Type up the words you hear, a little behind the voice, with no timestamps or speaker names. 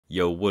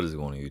Yo, what is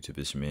going on YouTube?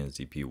 It's your man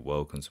ZP.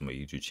 Welcome to my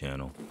YouTube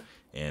channel.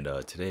 And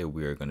today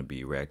we are going to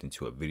be reacting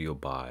to a video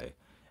by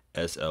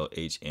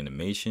S.L.H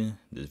animation.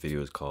 This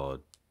video is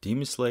called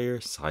Demon Slayer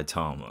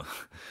Saitama.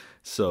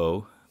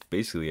 So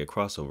basically a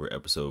crossover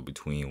episode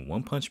between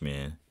One Punch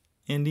Man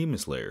and Demon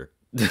Slayer.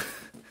 This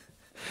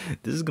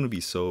is going to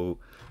be so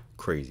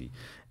crazy.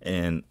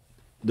 And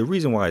the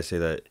reason why I say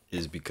that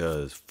is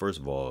because, first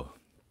of all,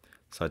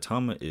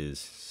 Saitama is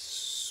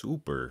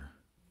super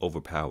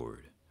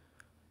overpowered.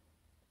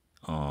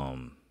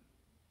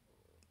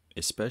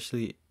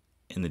 Especially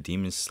in the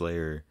Demon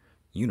Slayer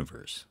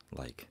universe.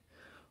 Like,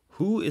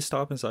 who is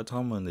stopping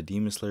Saitama in the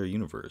Demon Slayer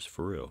universe,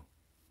 for real?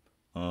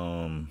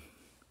 And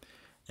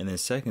then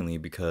secondly,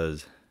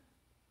 because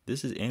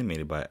this is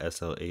animated by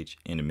S.L.H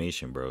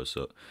animation, bro.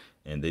 So,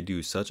 and they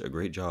do such a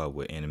great job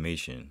with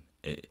animation.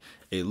 It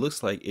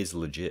looks like it's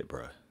legit,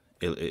 bro.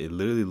 It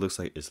literally looks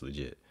like it's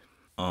legit.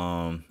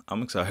 I'm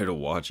excited to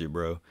watch it,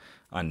 bro.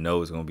 I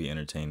know it's gonna be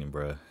entertaining,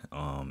 bro.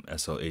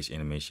 S.L.H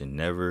animation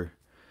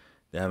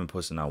they haven't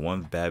posted not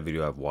one bad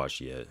video I've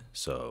watched yet.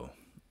 So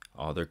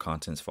all their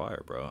content's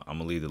fire, bro. I'm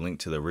gonna leave the link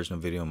to the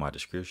original video in my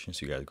description,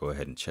 so you guys go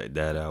ahead and check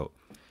that out.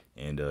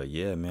 And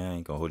yeah, man, I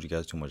ain't gonna hold you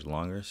guys too much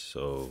longer.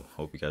 So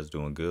hope you guys are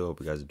doing good. Hope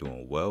you guys are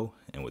doing well.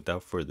 And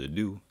without further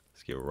ado,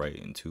 let's get right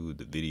into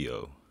the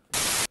video.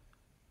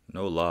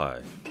 No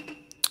lie.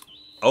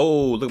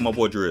 Oh, look at my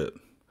boy Drip.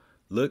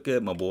 Look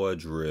at my boy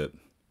Drip.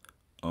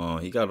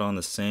 He got on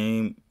the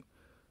same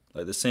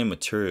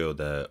material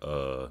that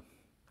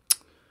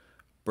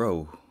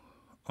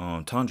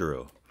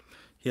Tanjiro.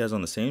 He has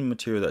on the same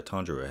material that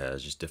Tanjiro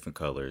has, just different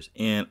colors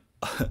and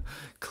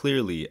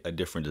clearly a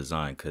different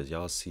design, because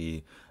y'all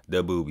see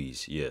the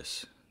boobies.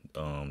 Yes,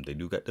 they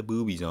do got the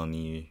boobies on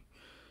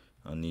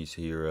these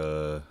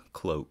here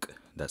cloak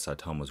that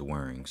Saitama's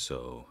wearing.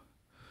 So,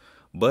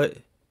 but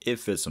it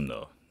fits him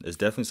though. It's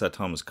definitely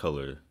Saitama's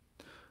color,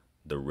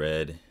 the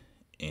red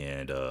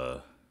and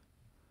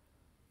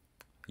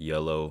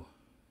yellow,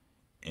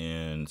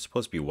 and it's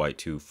supposed to be white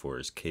too for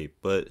his cape,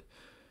 but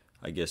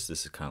I guess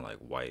this is kind of like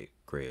white,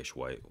 grayish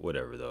white,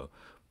 whatever though.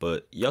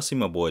 But y'all see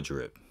my boy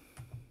Drip.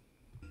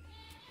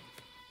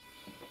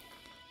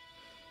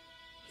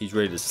 He's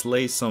ready to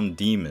slay some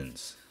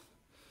demons.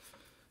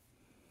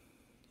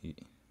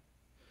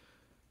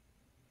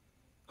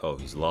 Oh,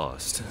 he's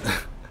lost.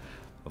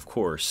 Of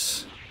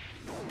course.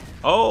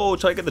 Oh,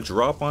 try to get the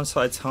drop on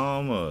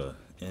Saitama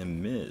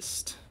and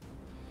missed.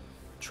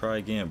 Try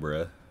again,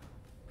 bruh.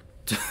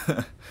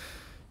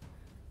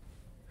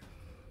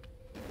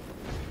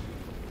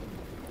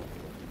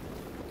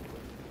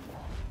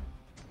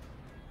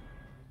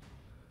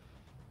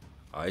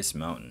 Ice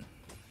Mountain.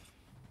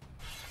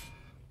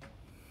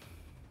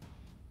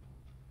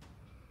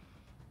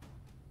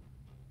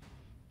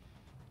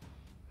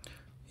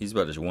 He's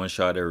about to just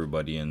one-shot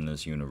everybody in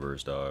this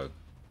universe, dog.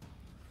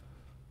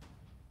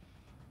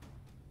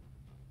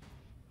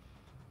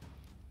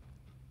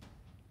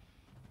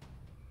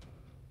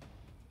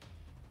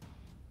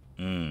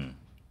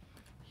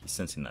 He's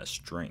sensing that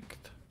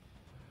strength.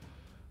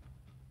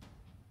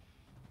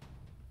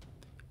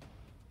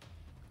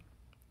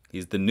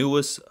 He's the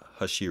newest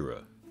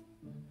Hashira.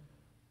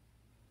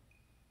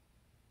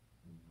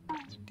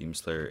 Demon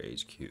Slayer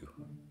HQ.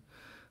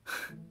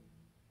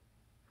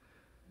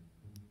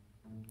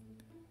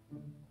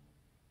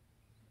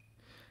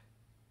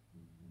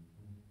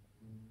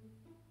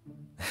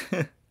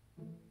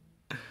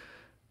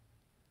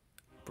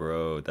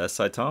 Bro, that's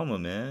Saitama,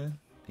 man.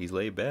 He's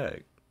laid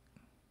back.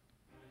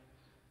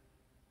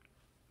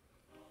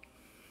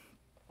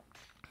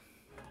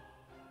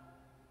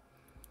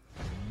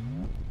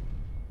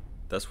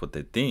 That's what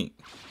they think.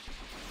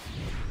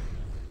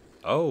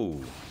 Oh.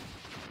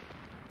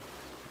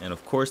 And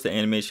of course the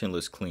animation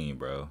looks clean,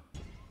 bro.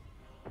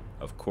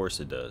 Of course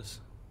it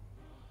does.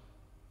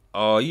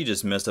 Oh, you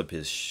just messed up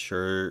his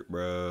shirt,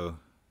 bro.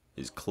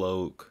 His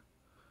cloak.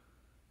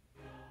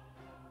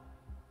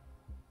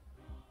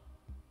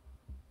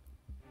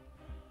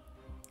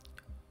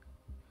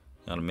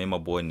 Y'all made my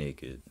boy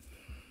naked.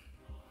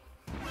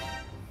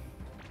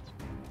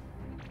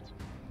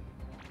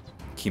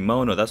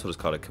 Kimono, that's what it's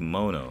called, a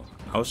kimono.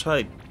 I was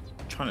trying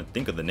to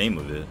think of the name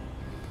of it.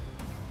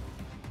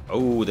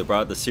 Oh, they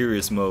brought the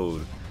serious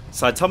mode.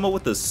 Saitama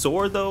with the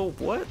sword though?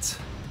 What?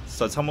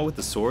 Saitama with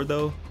the sword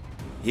though?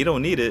 He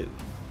don't need it,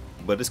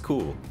 but it's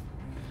cool.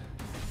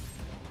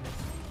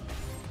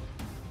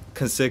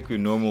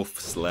 Consecutive normal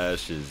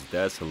slashes.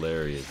 That's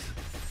hilarious.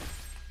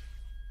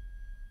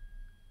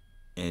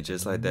 And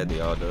just like that,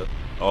 they all do.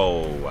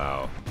 Oh,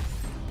 wow.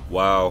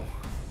 Wow.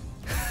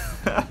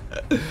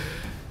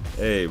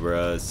 Hey,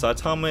 bruh.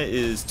 Saitama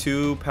is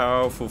too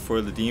powerful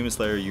for the Demon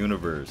Slayer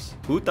universe.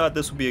 Who thought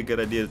this would be a good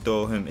idea to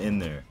throw him in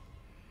there?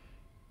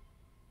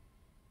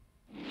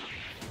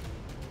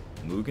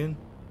 Mugen?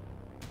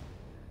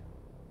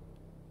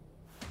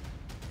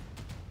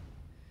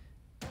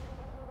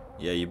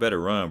 Yeah, you better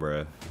run,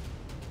 bruh.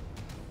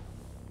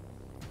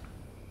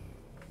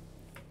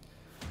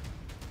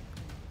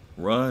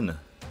 Run.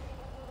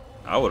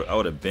 I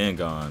would have been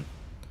gone.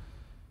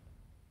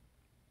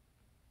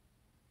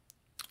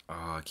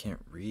 I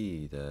can't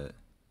read that.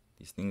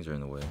 These things are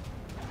in the way.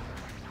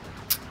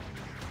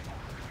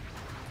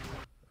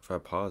 If I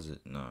pause it,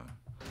 no.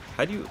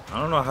 How do you?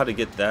 I don't know how to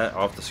get that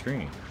off the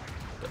screen.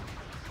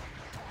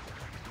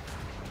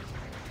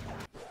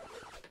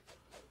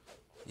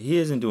 He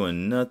isn't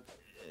doing nothing,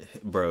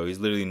 bro. He's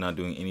literally not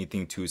doing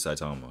anything to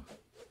Saitama.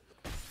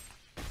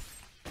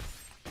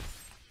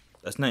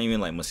 That's not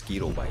even like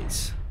mosquito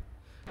bites.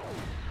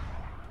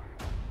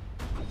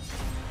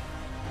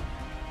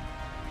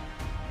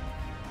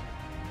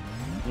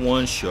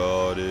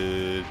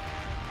 One-shotted.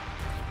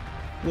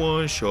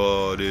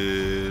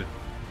 One-shotted.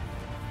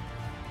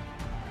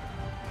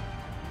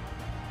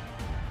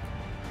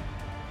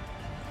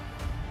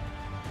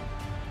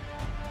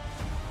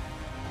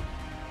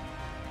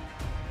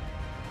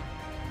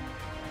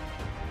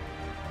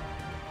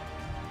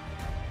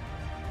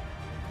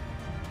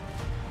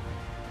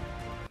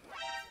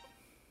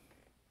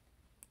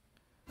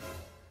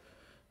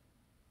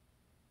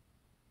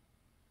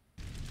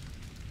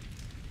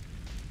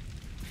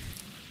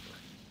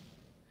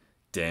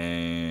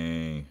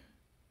 Dang.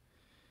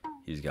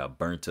 He's got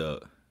burnt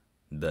up.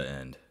 The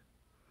end.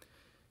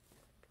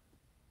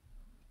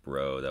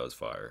 Bro, that was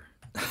fire.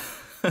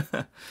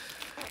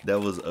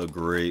 That was a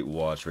great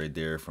watch right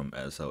there from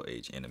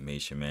S.L.H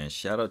Animation, man.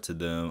 Shout out to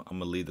them. I'm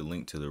gonna leave the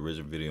link to the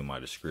original video in my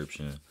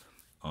description.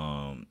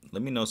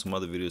 Let me know some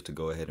other videos to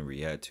go ahead and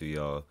react to,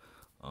 y'all.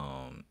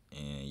 And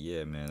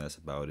yeah, man, that's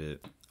about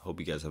it.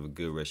 Hope you guys have a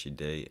good rest of your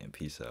day, and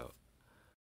peace out.